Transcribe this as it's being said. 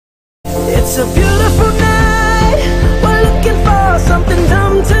It's a beautiful night. We're looking for something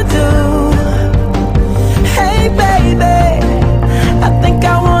dumb to do. Hey baby, I think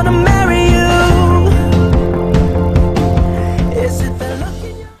I wanna marry you. Is it the look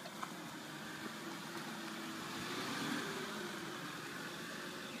in your...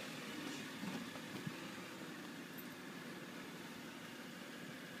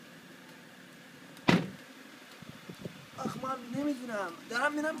 مام نمیدونم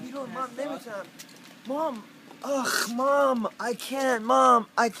دارم میرم بیرون مام نمیتونم مام مام I can't mom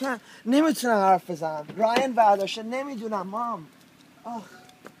I can't نمیتونم حرف بزنم راین برداشته نمیدونم مام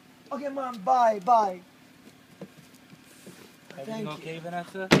Okay mom bye Everything okay,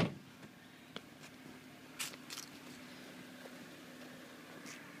 Vanessa?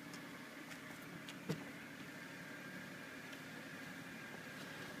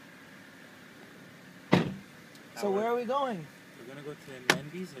 So where are we going? We're gonna go to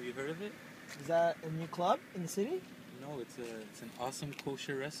Mendy's. Have you heard of it? Is that a new club in the city? No, it's an awesome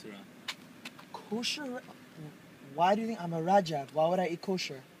kosher restaurant. Kosher? Why do you think I'm a Rajab? Why would I eat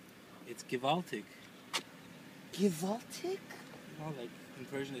kosher? It's gewaltig. Givaltic? You know, like in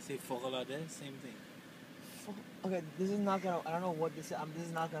Persian they say foghaladeh, same thing. Okay, this is not gonna. I don't know what this is. This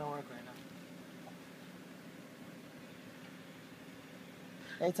is not gonna work right now.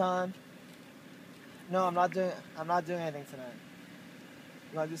 Hey, Tom. No, I'm not doing anything tonight.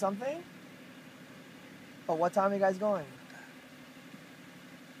 You wanna do something? Oh, what time are you guys going?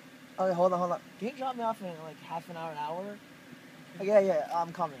 Okay, hold on. Can you drop me off in like half an hour, an hour? Okay, yeah,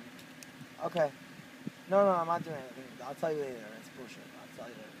 I'm coming. Okay. No, I'm not doing anything. I'll tell you later. It's bullshit. I'll tell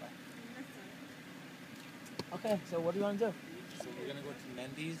you later. Bye. Okay, so what do you want to do? So we're gonna go to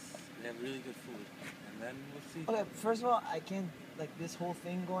Mendy's. They have really good food, and then we'll see. Okay, first of all, I can't like this whole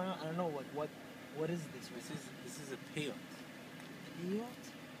thing going on. I don't know what is this? This is a peyot. Peyot?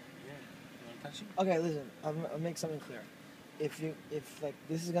 Yeah. You wanna touch it? Okay, listen. I'll make something clear. If like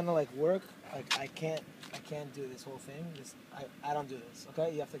this is gonna like work, like I can't do this whole thing. I don't do this.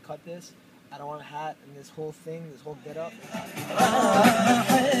 Okay, you have to cut this. I don't want a hat and this whole thing, this whole get up.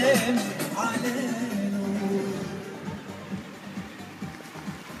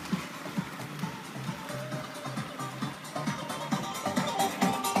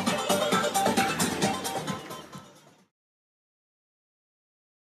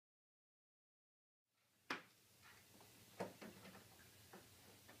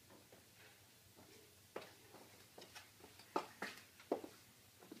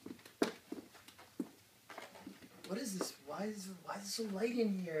 What is this? Why is it so light in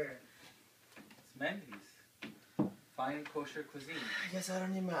here? It's Mendy's. Fine kosher cuisine. I guess I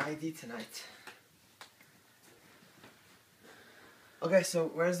don't need my ID tonight. Okay, so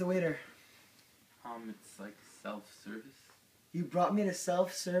where's the waiter? It's like self-service. You brought me to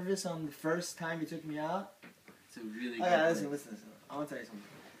self-service on the first time you took me out? It's a really good Yeah, place. listen. I want to tell you something.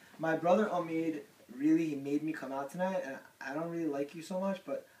 My brother Omid he made me come out tonight, and I don't really like you so much,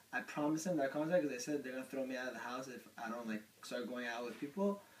 but I promised him that contract because they said they're going to throw me out of the house if I don't, like, start going out with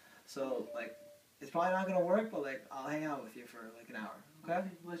people. So, like, it's probably not going to work, but, like, I'll hang out with you for, like, an hour. Okay?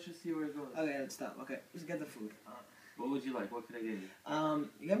 Let's just see where it goes. Okay, let's stop. Okay, just get the food. What would you like? What could I get you?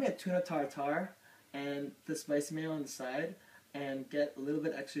 You got me a tuna tartare and the spicy mayo on the side, and get a little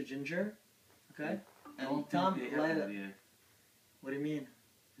bit extra ginger. Okay? And Tom, light it up. What do you mean?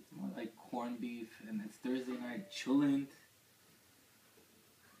 It's more like corned beef, and it's Thursday night, chillin'.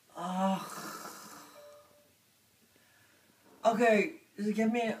 Okay, just get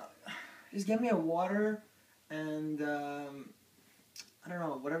me a water and I don't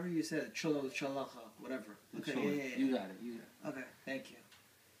know, whatever you said, chalacha, whatever. Okay, yeah. You got it. Okay, thank you.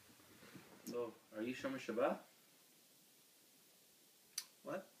 So, are you Shomer Shabbat?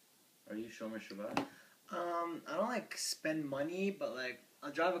 What? Are you Shomer Shabbat? I don't like spend money, but like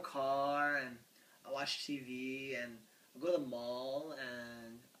I'll drive a car and I'll watch TV and I'll go to the mall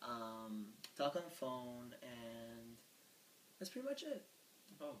and talk on the phone, and that's pretty much it.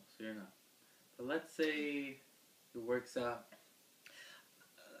 Oh, so you're not. But let's say it works out.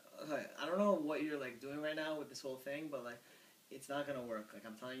 Okay, I don't know what you're like doing right now with this whole thing, but like it's not gonna work. Like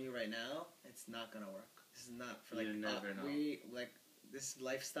I'm telling you right now, it's not gonna work. This is not for like you never know. We like this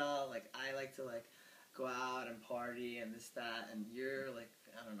lifestyle. Like I like to like go out and party and this that, and you're like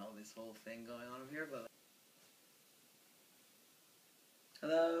I don't know this whole thing going on over here, but.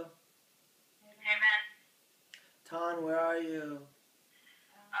 Hello. Hey, man. Ton, where are you?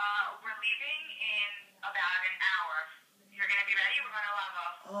 We're leaving in about an hour. You're gonna be ready? We're gonna log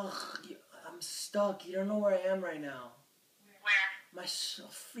off. Ugh, I'm stuck. You don't know where I am right now. Where? My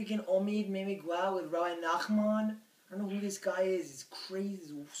freaking Omid made me go out with Rabbi Nachman. I don't know who this guy is. He's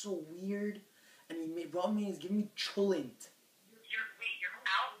crazy. He's so weird. And he brought me. He's giving me cholent. You're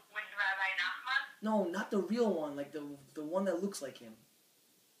out with Rabbi Nachman? No, not the real one. Like the one that looks like him.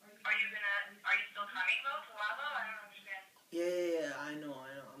 Are you still coming though to Lavo? I don't understand. Yeah. I know.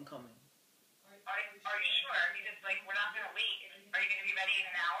 I'm coming. Are you sure? Because like we're not gonna wait. Are you gonna be ready in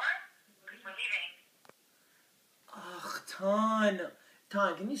an hour? Because we're leaving. Ugh, Tan,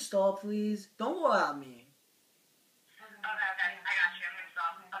 can you stop, please? Don't go at me. Okay, I got you. I'm gonna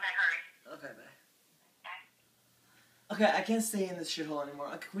stop. Okay, hurry. Okay, bye. Okay, I can't stay in this shithole anymore.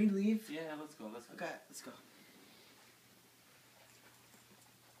 Can we leave? Yeah, let's go. Okay, let's go.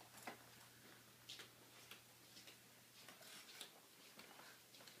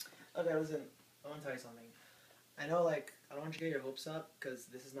 Okay, listen. I want to tell you something. I know, like, I don't want you to get your hopes up, because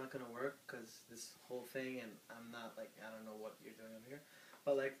this is not going to work, because this whole thing, and I'm not, like, I don't know what you're doing over here.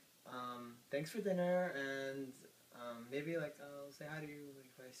 But, like, thanks for dinner, and maybe, like, I'll say hi to you like,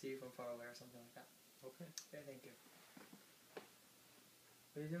 if I see you from far away or something like that. Okay. Yeah, thank you.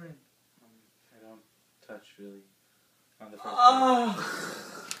 What are you doing? I don't touch really on the first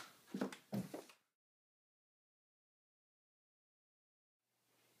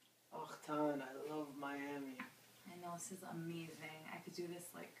Oh, Tan, I love Miami. I know, this is amazing. I could do this,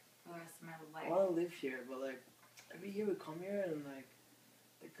 like, for the rest of my I life. want to live here, but, like, every year we come here and, like,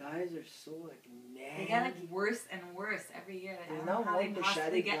 the guys are so, like, nasty. They get, like, worse and worse every year. I There's don't know not how one they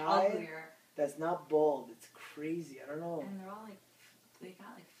possibly Bashadi get guy uglier. that's not bald. It's crazy. I don't know. And they're all, like, they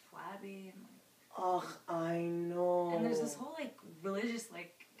got, like, flabby and, like... Ugh, I know. And there's this whole, like, religious,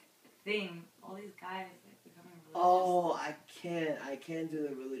 like, thing. All these guys, like, becoming religious. Oh, I can't do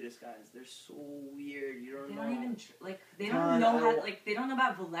the religious guys. They're so weird. You don't They know. don't even, like, they Don, don't know how, like, they don't know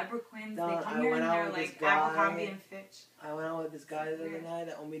about Velebrequins. Don, They come I here went and out they're, with this like, guy. Abercrombie and Fitch. I went out with this guy the other Weird. night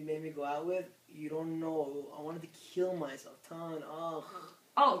that Omid made me go out with. You don't know. I wanted to kill myself, Tan. Ugh.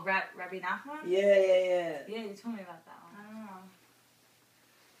 Oh, Rabbi Nachman? Yeah. Yeah, you told me about that one. I don't know.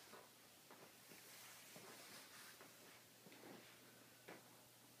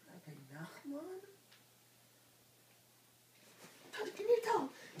 Rabbi Nachman? Tan, give me your towel.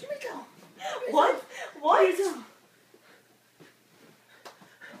 Give me your towel. What? What? Give me your towel.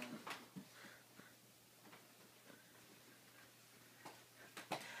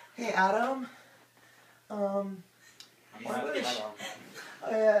 Hey, Adam.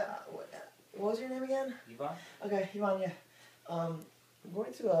 What was your name again? Ivan? Okay, Ivan, yeah. I'm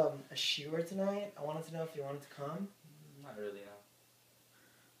going to a shiur tonight. I wanted to know if you wanted to come. Not really, no.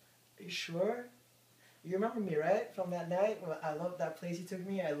 Are you sure? You remember me, right? From that night? I loved that place you took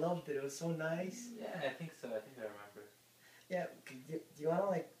me. I loved it. It was so nice. Yeah, I think so. I think I remember. Yeah. Do you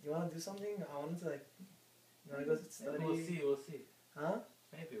wanna do something? I wanted to you wanna go study? Maybe we'll see. Huh?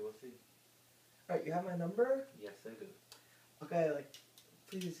 Maybe we'll see. Alright, you have my number? Yes, I do. Okay,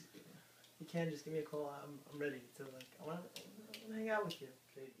 please, you can just give me a call. I'm ready to I wanna hang out with you.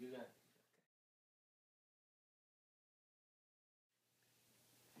 Okay, you got it.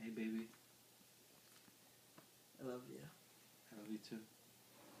 Hey, baby. I love you. I love you too.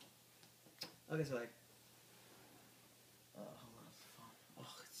 Okay, so hold on, it's the phone.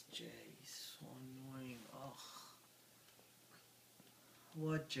 Ugh, it's Jay. He's so annoying. Ugh.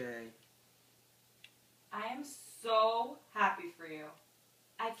 What, Jay? I am so happy for you.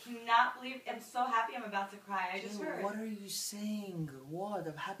 I cannot believe, I'm so happy I'm about to cry. I just heard. What are you saying? What?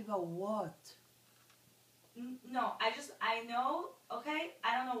 I'm happy about what? No, I know, okay?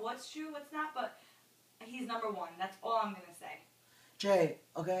 I don't know what's true, what's not, but he's number one. That's all I'm going to say. Jay,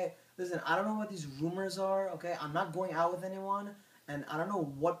 okay? Listen, I don't know what these rumors are, okay? I'm not going out with anyone, and I don't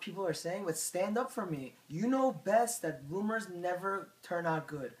know what people are saying, but stand up for me. You know best that rumors never turn out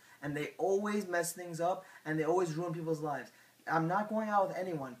good, and they always mess things up, and they always ruin people's lives. I'm not going out with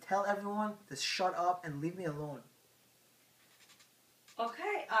anyone. Tell everyone to shut up and leave me alone.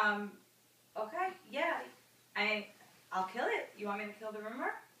 Okay, okay, yeah. I'll kill it. You want me to kill the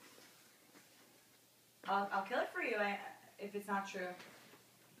rumor? I'll kill it for you if it's not true.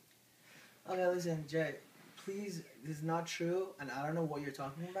 Okay, listen, Jay, please, this is not true, and I don't know what you're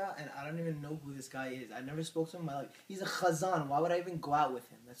talking about, and I don't even know who this guy is. I never spoke to him in my life. He's a chazan. Why would I even go out with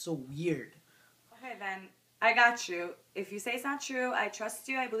him? That's so weird. Okay, then. I got you. If you say it's not true, I trust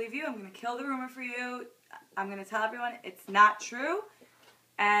you, I believe you. I'm going to kill the rumor for you. I'm going to tell everyone it's not true,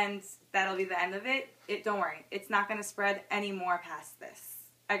 and that'll be the end of it. Don't worry. It's not going to spread any more past this.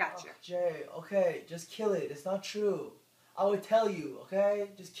 I got you. Jay, okay, just kill it. It's not true. I would tell you, okay?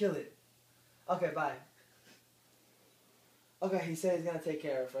 Just kill it. Okay, bye. Okay, he said he's going to take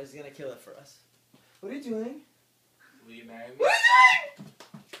care of us. He's going to kill it for us. What are you doing? Will you marry me? What are you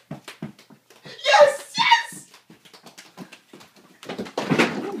doing? Yes! Yes!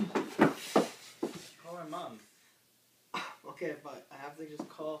 Okay, but I have to just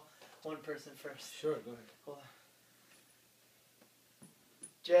call one person first. Sure, go ahead. Hold on.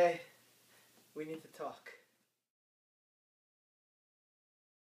 Jay, we need to talk.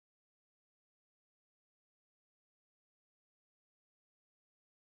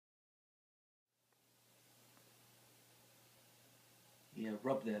 Yeah,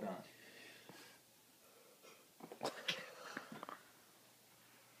 rub that on.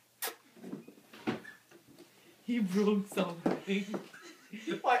 He broke something.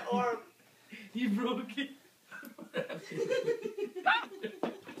 My arm. He broke it.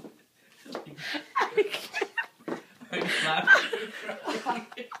 Are you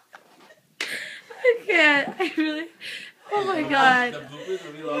laughing? I can't. I really. Oh my god. The bloopers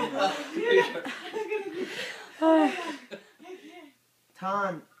will be long.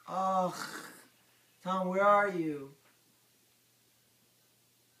 Tan. Oh. Tan, where are you?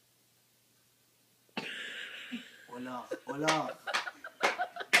 Hola. Hola.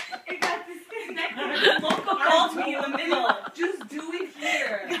 It got disconnected. Local called me in the middle. Just do it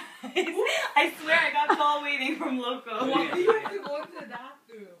here. I swear I got call waiting from Loco. Why do you have to go to the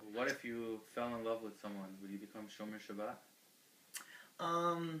bathroom? What if you fell in love with someone? Would you become Shomer Shabbat?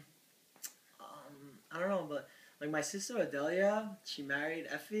 I don't know, but like my sister Adelia, she married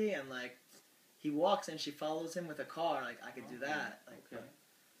Effie, and like he walks and she follows him with a car. Like I could do that. Like, Okay.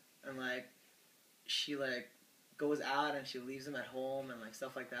 and like she like goes out and she leaves him at home and like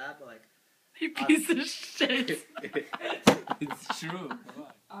stuff like that. But like You piece of shit. It's true. Come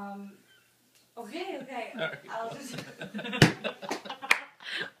on. Okay. Alright. I'll just.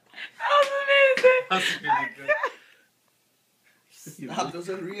 That's really good. stop, those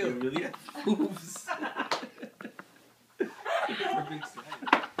are real. You really have moves.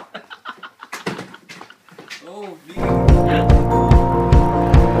 Oh, me.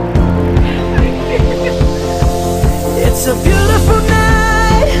 It's a beautiful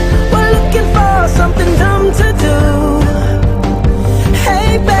night. We're looking for something